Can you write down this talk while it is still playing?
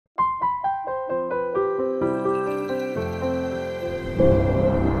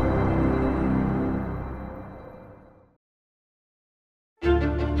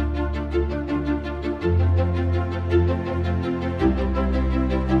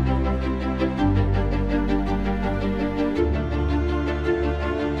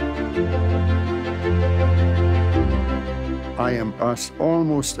I am asked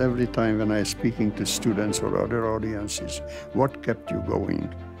almost every time when I'm speaking to students or other audiences, what kept you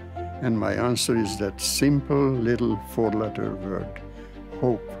going? And my answer is that simple little four-letter word,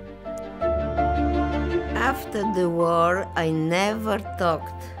 hope. After the war, I never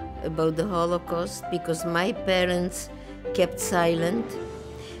talked about the Holocaust because my parents kept silent.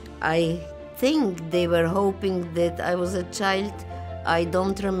 I think they were hoping that I was a child I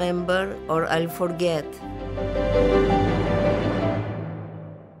don't remember or I'll forget.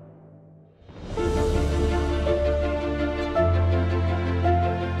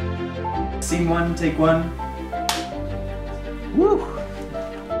 Scene one, take one. Woo!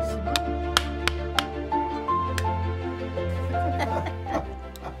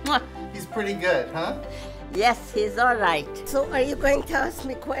 He's pretty good, huh? Yes, he's all right. So are you going to ask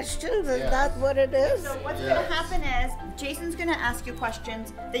me questions? Is that what it is? So what's going to happen is Jason's going to ask you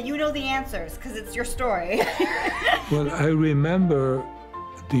questions that you know the answers because it's your story. Well, I remember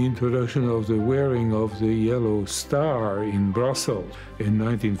the introduction of the wearing of the yellow star in Brussels in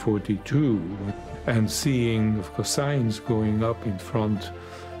 1942 and seeing, of course, signs going up in front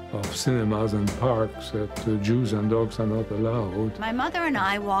of cinemas and parks that Jews and dogs are not allowed. My mother and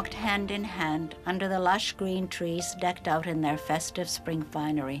I walked hand in hand under the lush green trees decked out in their festive spring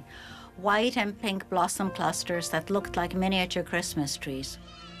finery, white and pink blossom clusters that looked like miniature Christmas trees.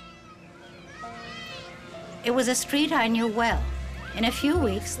 It was a street I knew well. In a few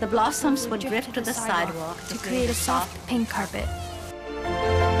weeks, the blossoms would drift to the sidewalk to create a soft pink carpet.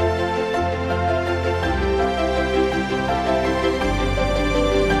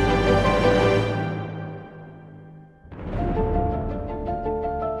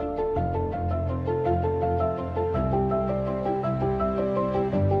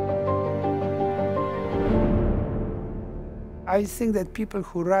 I think that people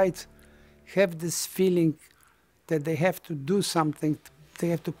who write have this feeling that they have to do something, they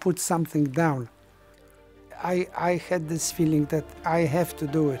have to put something down. I had this feeling that I have to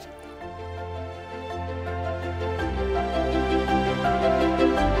do it.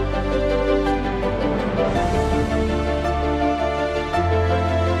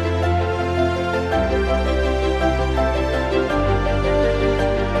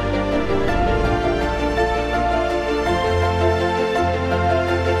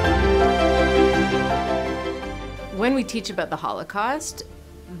 When we teach about the Holocaust,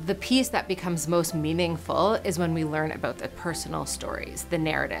 the piece that becomes most meaningful is when we learn about the personal stories, the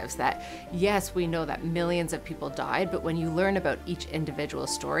narratives that, yes, we know that millions of people died, but when you learn about each individual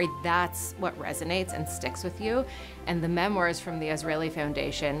story, that's what resonates and sticks with you. And the memoirs from the Israeli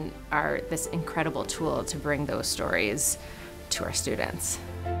Foundation are this incredible tool to bring those stories to our students.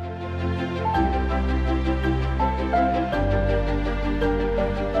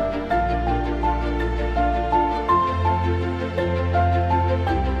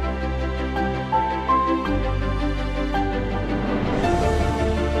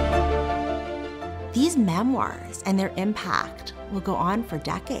 These memoirs and their impact will go on for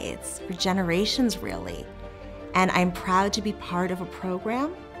decades, for generations really. And I'm proud to be part of a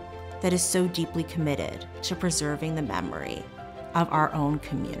program that is so deeply committed to preserving the memory of our own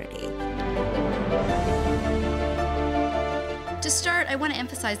community. To start, I want to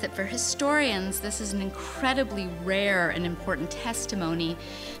emphasize that for historians, this is an incredibly rare and important testimony,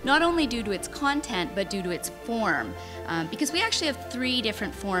 not only due to its content, but due to its form, because we actually have 3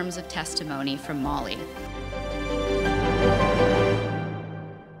 different forms of testimony from Mali.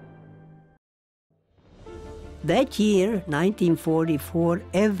 That year, 1944,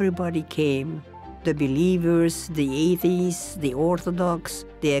 everybody came. The believers, the atheists, the Orthodox,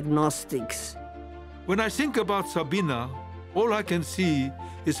 the agnostics. When I think about Sabina, all I can see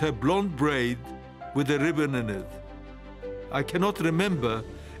is her blonde braid with a ribbon in it. I cannot remember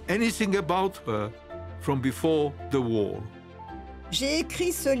anything about her from before the war. J'ai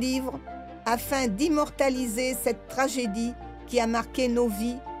écrit ce livre afin d'immortaliser cette tragédie qui a marqué nos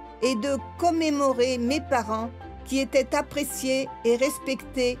vies et de commémorer mes parents qui étaient appréciés et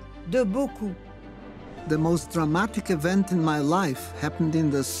respectés de beaucoup. The most dramatic event in my life happened in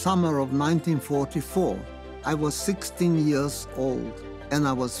the summer of 1944. I was 16 years old, and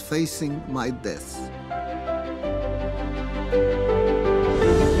I was facing my death.